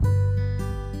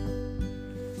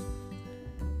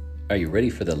Are you ready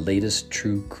for the latest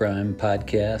true crime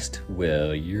podcast?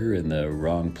 Well, you're in the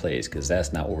wrong place because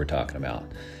that's not what we're talking about.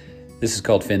 This is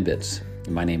called Finbits.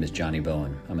 My name is Johnny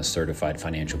Bowen. I'm a certified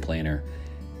financial planner.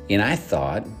 And I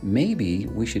thought maybe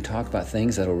we should talk about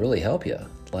things that'll really help you,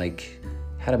 like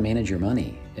how to manage your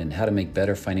money and how to make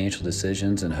better financial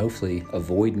decisions and hopefully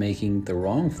avoid making the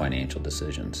wrong financial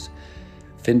decisions.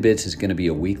 Finbits is going to be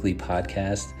a weekly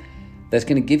podcast that's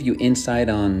going to give you insight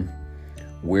on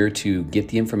where to get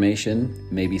the information,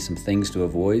 maybe some things to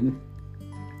avoid.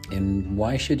 And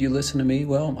why should you listen to me?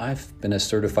 Well, I've been a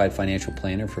certified financial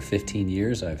planner for 15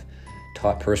 years. I've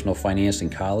taught personal finance in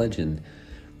college, and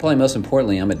probably most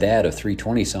importantly, I'm a dad of 3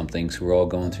 20-somethings who are all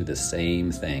going through the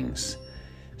same things.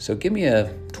 So give me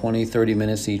 20-30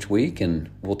 minutes each week and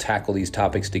we'll tackle these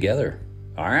topics together.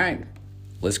 All right,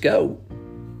 let's go.